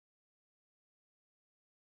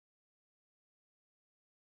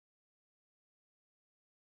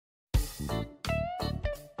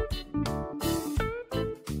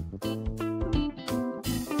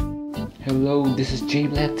Hello, this is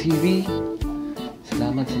JBL TV.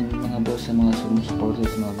 Salamat sa mga boss sa mga sumusuporta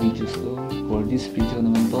sa mga videos ko. For this video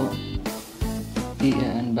naman po,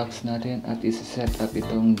 i-unbox natin at isa-set up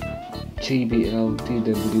itong JBL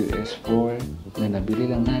TWS-4 na nabili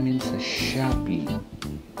lang namin sa SHOPEE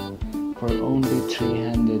for only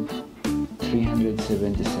 377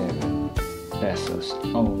 pesos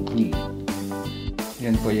only.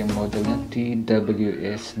 Yan po yung model na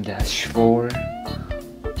TWS-4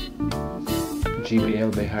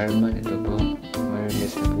 JBL by Harman. Ito po,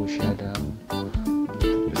 wireless na po siya daw.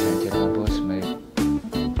 Presensya na boss, may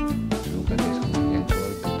sugat guys kung yan po.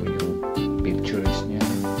 Ito po yung pictures niya.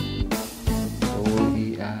 So,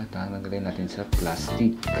 tanggalin natin sa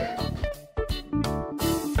plastic.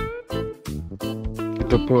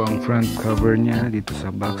 Ito po ang front cover niya dito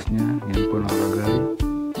sa box niya. Yan po nakalagay.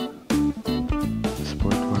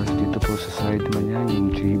 Sport wars dito po sa side naman niya,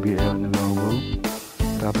 yung JBL na logo.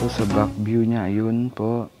 Tapos sa back view niya, ayun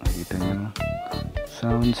po, nakita niyo,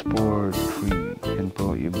 sound sport free. Yan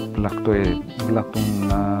po, yung black to black tong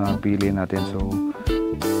napili natin. So,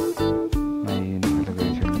 may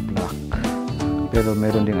nakalagay siya na black. Pero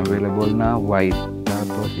meron din available na white.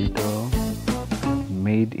 Tapos ito,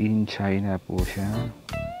 made in China po siya.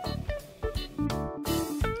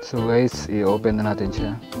 So guys, i-open na natin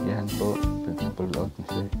siya. Yan po, pull out na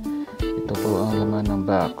siya. Ito po ang laman ng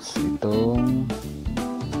box. Itong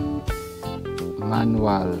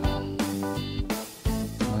manual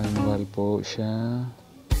po siya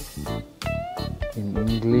in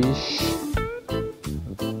English.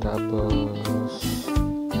 Tapos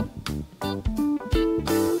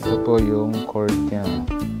ito po yung cord niya,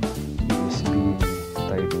 USB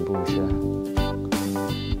type po siya.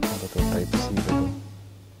 Ito to, type C ba to?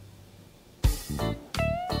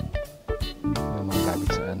 Yung mga gamit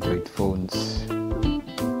sa Android phones.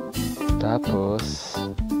 Tapos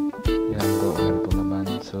yan po naman.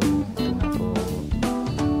 So ito na po,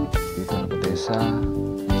 dito na po tayo sa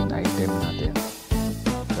main item natin.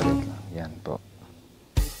 Balik lang, yan po.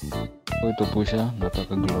 So ito po siya,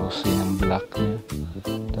 napaka-glossy ng black niya.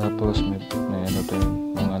 Tapos may ano to,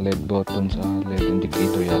 mga LED button sa LED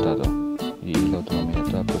indicator yata to. Iilaw to mamaya.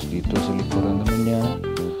 Tapos dito sa likuran naman niya,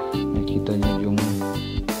 makikita niyo yung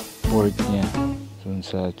port niya, dun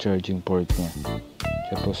sa charging port niya.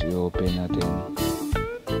 Tapos i-open natin.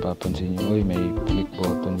 Papansin nyo, may click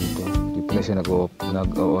button dito. Di pala siya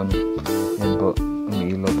nag-on. Yan po,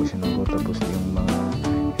 umiilaw po siya ng po. Tapos yung mga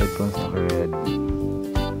headphones naka-red.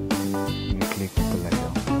 I-click mo pala siya.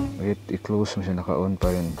 I-close mo siya, naka-on pa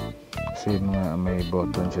rin. Kasi may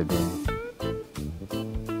button siya doon.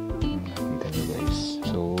 Nakita nyo guys.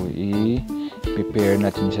 So, i-prepare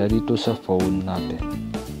natin siya dito sa phone natin.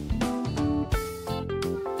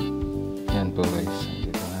 Yan po guys.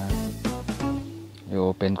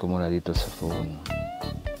 I-open ko muna dito sa phone.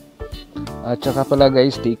 At saka pala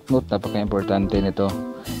guys, take note, napaka-importante nito.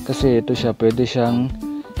 Kasi ito siya, pwede siyang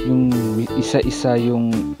yung isa-isa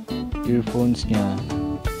yung earphones niya.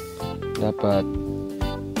 Dapat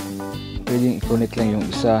pwedeng i-connect lang yung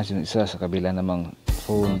isa sa kabila namang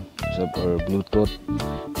phone or Bluetooth.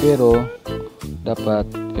 Pero dapat,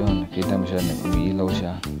 yun, nakita mo siya, umiilaw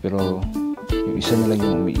siya. Pero yung isa na lang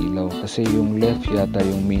yung umiilaw. Kasi yung left yata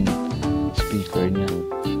yung main speaker niya.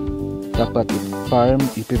 Dapat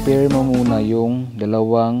i-prepare mo muna yung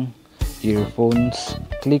dalawang earphones.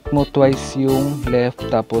 Click mo twice yung left,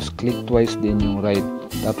 tapos click twice din yung right.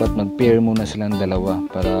 Dapat mag-pair muna silang dalawa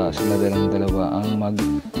para sila dalawa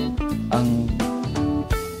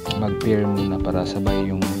mag-pair muna para sabay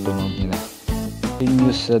yung tunog nila.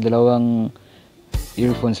 Use sa dalawang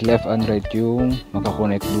earphones left and right yung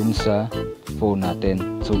makakonect dun sa phone natin.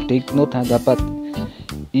 So take note ha, dapat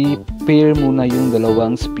i-pair muna yung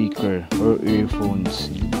dalawang speaker or earphones.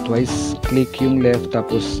 Twice click yung left,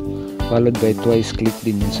 tapos followed by twice click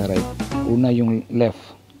din yung sa right. Una yung left,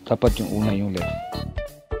 dapat yung una yung left.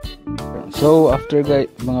 So after guys,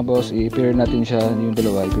 mga boss, i-pair natin siya, yung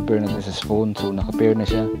dalawa i-pair natin sa phone. So naka-pair na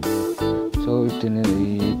siya. So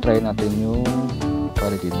i-try natin yung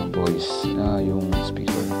quality ng voice, yung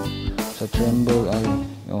speaker. Sa tremble,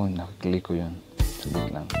 yun, nakaklik ko yun.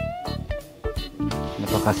 Sulit lang.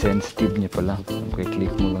 Napaka-sensitive niya pala. Okay, click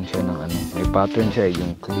mo lang siya ng may pattern siya,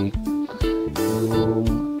 yung click,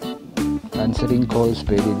 yung answering calls,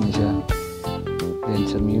 pwede din siya. Then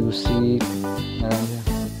sa music, meron siya.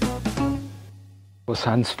 Tapos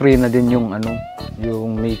hands-free na din yung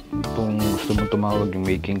yung kung gusto mo tumawag, yung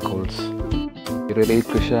making calls. I-relate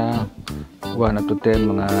ko siya 1 up to 10,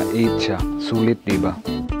 mga 8 siya. Sulit, diba?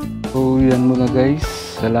 So yan muna guys.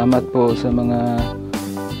 Salamat po sa mga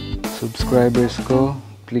subscribers ko.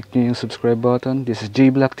 Click nyo yung subscribe button. This is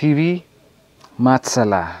JBL TV.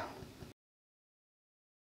 Matsala.